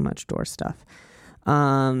too much door stuff.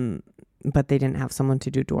 But they didn't have someone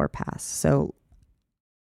to do door pass. So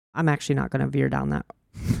I'm actually not going to veer down that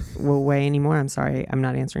way anymore. I'm sorry. I'm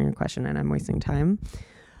not answering your question and I'm wasting time.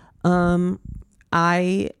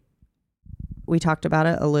 We talked about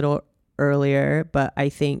it a little earlier, but I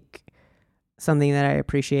think something that I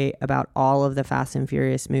appreciate about all of the Fast and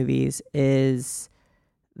Furious movies is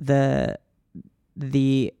the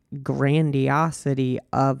grandiosity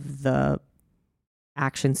of the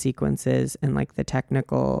action sequences and the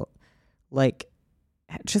technical,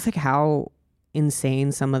 just how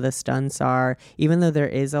insane some of the stunts are. Even though there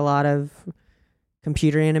is a lot of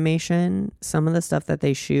computer animation, some of the stuff that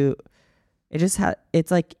they shoot, it's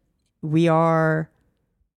like we are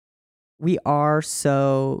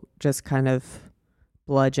so just kind of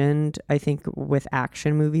bludgeoned, I think, with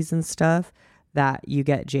action movies and stuff, that you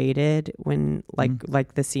get jaded when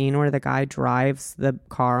like the scene where the guy drives the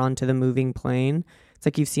car onto the moving plane. It's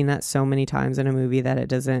like you've seen that so many times in a movie that it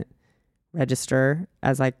doesn't register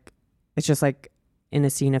as it's just in a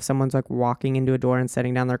scene if someone's walking into a door and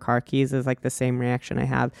setting down their car keys is the same reaction I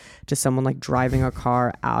have to someone driving a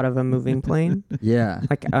car out of a moving plane. Yeah.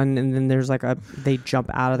 And then there's they jump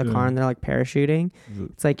out of the car and they're parachuting.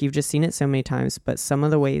 It's you've just seen it so many times, but some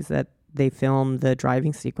of the ways that they film the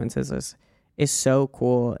driving sequences is so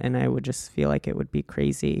cool, and I would just feel like it would be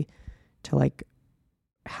crazy to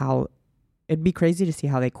it'd be crazy to see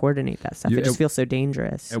how they coordinate that stuff. It just feels so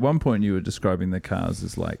dangerous. At one point you were describing the cars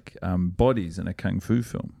as bodies in a kung fu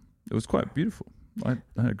film. It was quite beautiful. I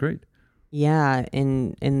agreed. Yeah,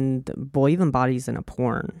 and boy, even bodies in a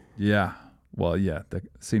porn. Yeah. Well, yeah, the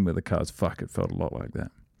scene where the cars fuck, it felt a lot like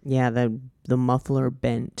that. Yeah, the muffler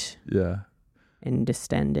bent Yeah. and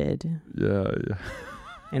distended Yeah.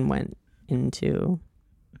 and went into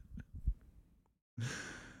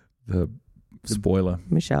The spoiler.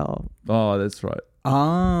 Michelle. Oh, that's right.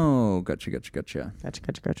 Oh, gotcha. Gotcha.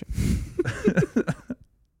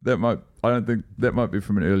 That might be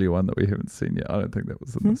from an earlier one that we haven't seen yet. I don't think that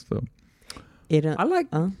was in this film. I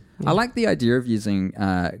like the idea of using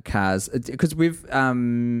cars because we've,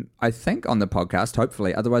 I think on the podcast,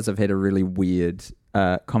 hopefully, otherwise I've had a really weird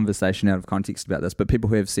conversation out of context about this, but people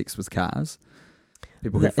who have sex with cars.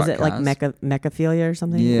 People who fuck is it cars. like mechaphilia or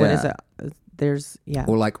something? Yeah. What is it? There's, yeah.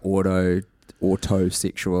 Or like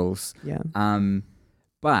autosexuals. Yeah.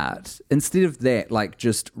 But instead of that, like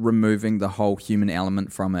just removing the whole human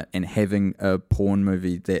element from it and having a porn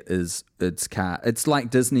movie that is it's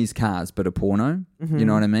like Disney's Cars, but a porno. Mm-hmm. You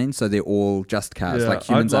know what I mean? So they're all just cars. Yeah, like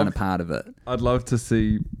humans aren't a part of it. I'd love to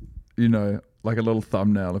see, like a little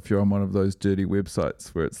thumbnail if you're on one of those dirty websites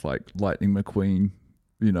where it's like Lightning McQueen,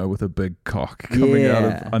 with a big cock coming out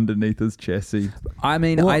of underneath his chassis. I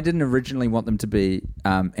mean, I didn't originally want them to be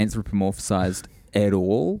anthropomorphized at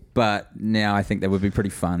all, but now I think that would be pretty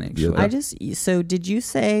fun, actually. So did you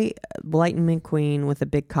say Lightning McQueen with a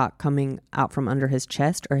big cock coming out from under his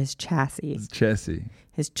chest or his chassis?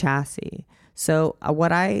 His chassis. So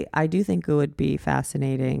what I do think it would be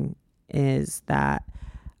fascinating is that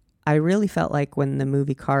I really felt like when the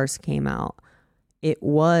movie Cars came out, it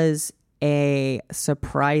was a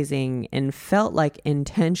surprising and felt like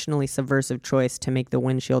intentionally subversive choice to make the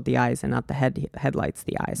windshield the eyes and not the headlights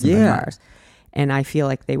the eyes of the cars. And I feel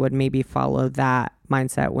like they would maybe follow that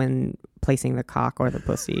mindset when placing the cock or the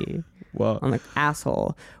pussy on the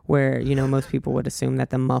asshole, where, most people would assume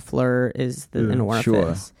that the muffler is an orifice.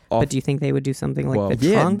 Sure. But do you think they would do something like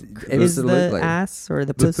the trunk is the ass or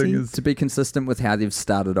the pussy? Thing is, to be consistent with how they've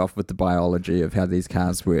started off with the biology of how these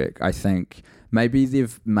cars work, I think maybe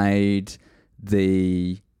they've made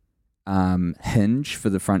the hinge for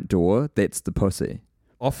the front door, that's the pussy.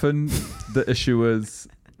 Often the issue is...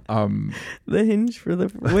 the hinge for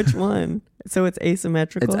which one? So it's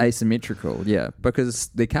asymmetrical? It's asymmetrical, yeah, because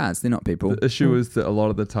they're cars, they're not people. The issue is that a lot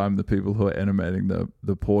of the time the people who are animating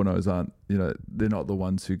the pornos aren't, they're not the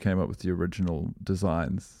ones who came up with the original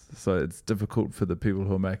designs. So it's difficult for the people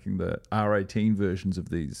who are making the R18 versions of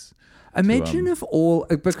these. Imagine if all,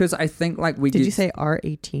 because I think like Did you say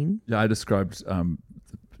R18? Yeah, I described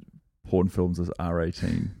porn films as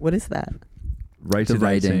R18. What is that? Rated The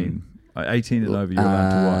rating. 18. 18 and over, you're allowed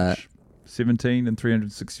to watch. 17 and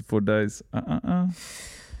 364 days. I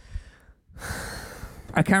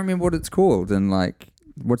can't remember what it's called. And like,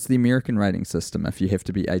 what's the American rating system if you have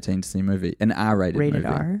to be 18 to see a movie? An R-rated movie. Rated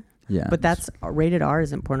R? Yeah. But that's rated R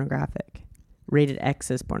isn't pornographic. Rated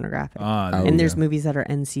X is pornographic. And there's movies that are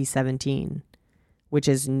NC-17, which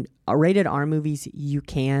is rated R movies. You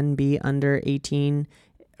can be under 18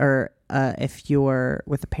 or if you're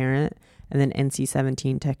with a parent. And then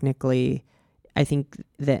NC-17, technically, I think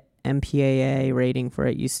the MPAA rating for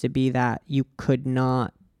it used to be that you could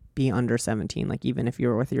not be under 17. Like, even if you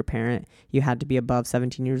were with your parent, you had to be above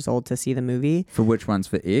 17 years old to see the movie. For which ones?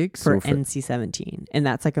 For X? For NC-17. And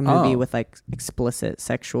that's like a movie with like explicit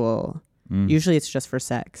sexual... Usually it's just for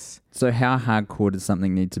sex. So how hardcore does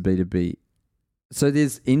something need to be... So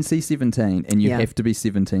there's NC-17, and you have to be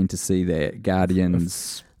 17 to see that.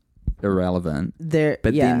 Guardians... irrelevant. Then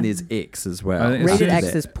there's X as well. Rated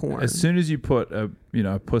X is porn. As soon as you put a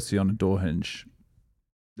pussy on a door hinge,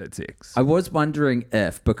 that's X. I was wondering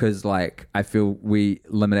if, because like I feel we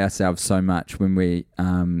limit ourselves so much when we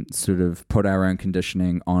sort of put our own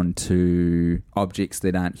conditioning onto objects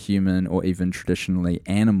that aren't human or even traditionally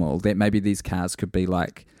animal, that maybe these cars could be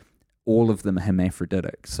like all of them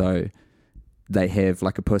hermaphroditic. So they have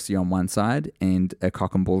like a pussy on one side and a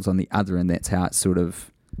cock and balls on the other, and that's how it's sort of...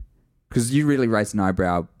 Because you really raised an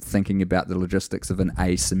eyebrow thinking about the logistics of an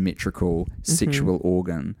asymmetrical sexual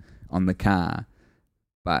organ on the car.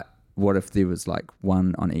 But what if there was like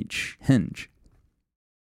one on each hinge?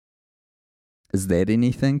 Is that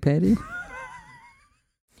anything, Patti?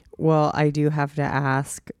 Well, I do have to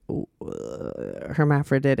ask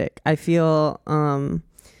hermaphroditic. I feel... I'm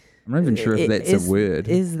not even sure if that's a word.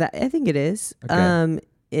 Is that? I think it is. Okay.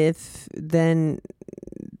 If then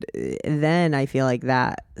I feel like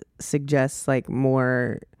that suggests like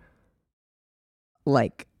more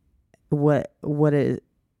like what's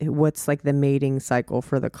like the mating cycle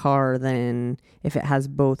for the car. Then if it has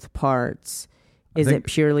both parts, Is it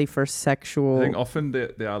purely for sexual? I think often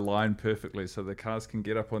they are aligned perfectly, so the cars can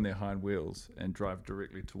get up on their hind wheels and drive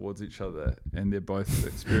directly towards each other, and they're both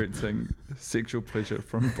experiencing sexual pleasure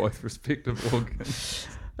from both respective organs.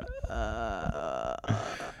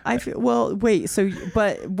 I feel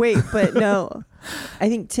but no. I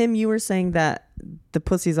think Tim, you were saying that the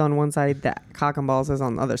pussy's on one side, that cock and balls is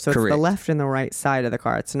on the other. So Correct. It's the left and the right side of the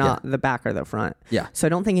car. It's not the back or the front. Yeah. So I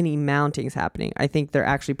don't think any mounting's happening. I think they're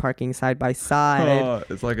actually parking side by side. Oh,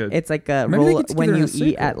 it's like a roll they get together when in you a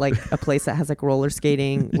eat circle. at like a place that has like roller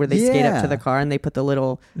skating where they skate up to the car and they put the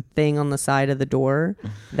little thing on the side of the door.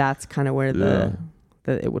 That's kind of where the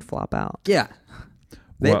it would flop out. Yeah.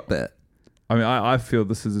 That bit. I mean, I feel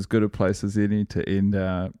this is as good a place as any to end,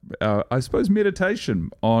 I suppose, meditation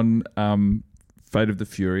on Fate of the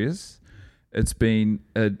Furious. It's been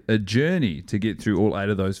a journey to get through all 8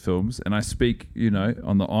 of those films, and I speak,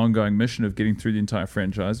 on the ongoing mission of getting through the entire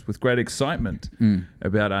franchise with great excitement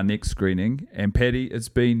about our next screening. And Patti, it's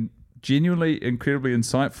been genuinely incredibly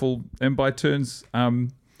insightful and by turns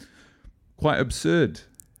quite absurd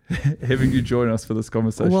having you join us for this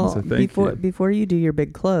conversation. Well, so thank you. Before you do your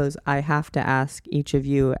big close, I have to ask each of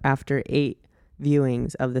you, after 8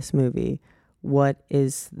 viewings of this movie, what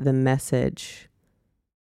is the message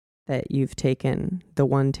that you've taken, the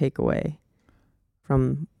one takeaway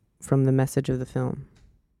from the message of the film?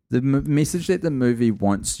 The message that the movie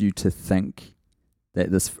wants you to think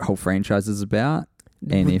that this whole franchise is about,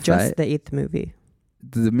 and just the 8th movie.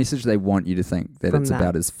 The message they want you to think that it's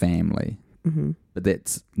about is family. Mm-hmm. But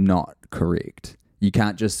that's not correct. You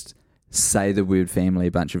can't just say the word family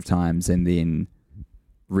a bunch of times and then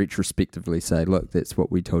retrospectively say, look, that's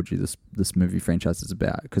what we told you this movie franchise is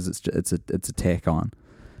about, because it's a tack on.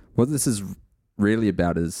 What this is really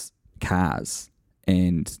about is cars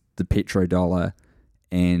and the petrodollar,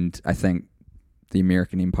 and I think the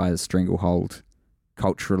American empire's stranglehold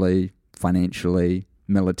culturally, financially,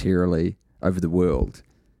 militarily over the world.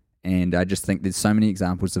 And I just think there's so many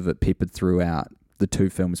examples of it peppered throughout the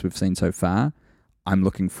 2 films we've seen so far. I'm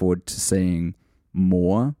looking forward to seeing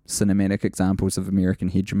more cinematic examples of American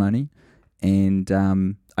hegemony. And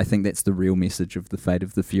I think that's the real message of the Fate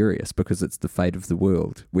of the Furious, because it's the fate of the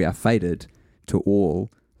world. We are fated to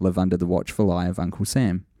all live under the watchful eye of Uncle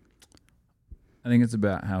Sam. I think it's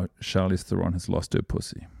about how Charlize Theron has lost her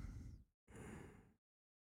pussy.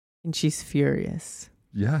 And she's furious.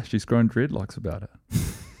 Yeah, she's grown dreadlocks about it.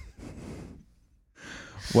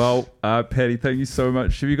 Well, Patti, thank you so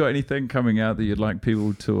much. Have you got anything coming out that you'd like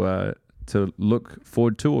people to look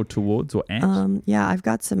forward to or towards or at? Yeah, I've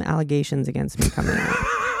got some allegations against me coming out.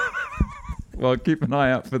 Well, keep an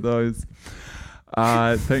eye out for those.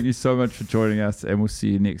 Thank you so much for joining us, and we'll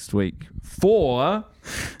see you next week for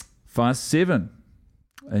Fast 7,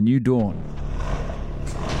 A New Dawn.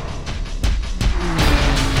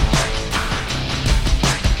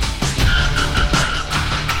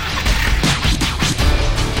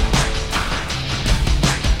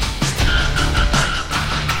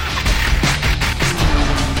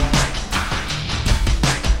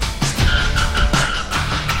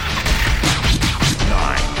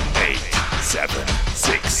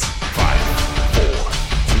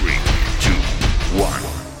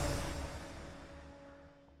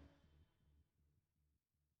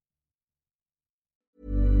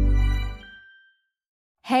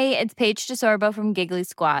 Hey, it's Paige DeSorbo from Giggly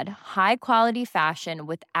Squad. High quality fashion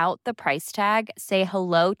without the price tag. Say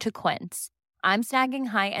hello to Quince. I'm snagging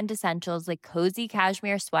high-end essentials like cozy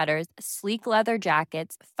cashmere sweaters, sleek leather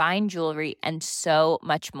jackets, fine jewelry, and so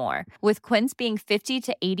much more. With Quince being 50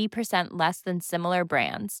 to 80% less than similar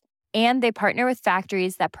brands. And they partner with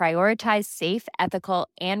factories that prioritize safe, ethical,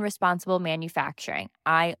 and responsible manufacturing.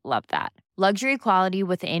 I love that. Luxury quality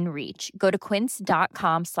within reach. Go to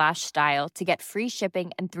quince.com/style to get free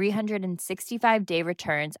shipping and 365-day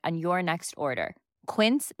returns on your next order.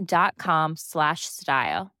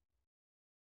 Quince.com/style.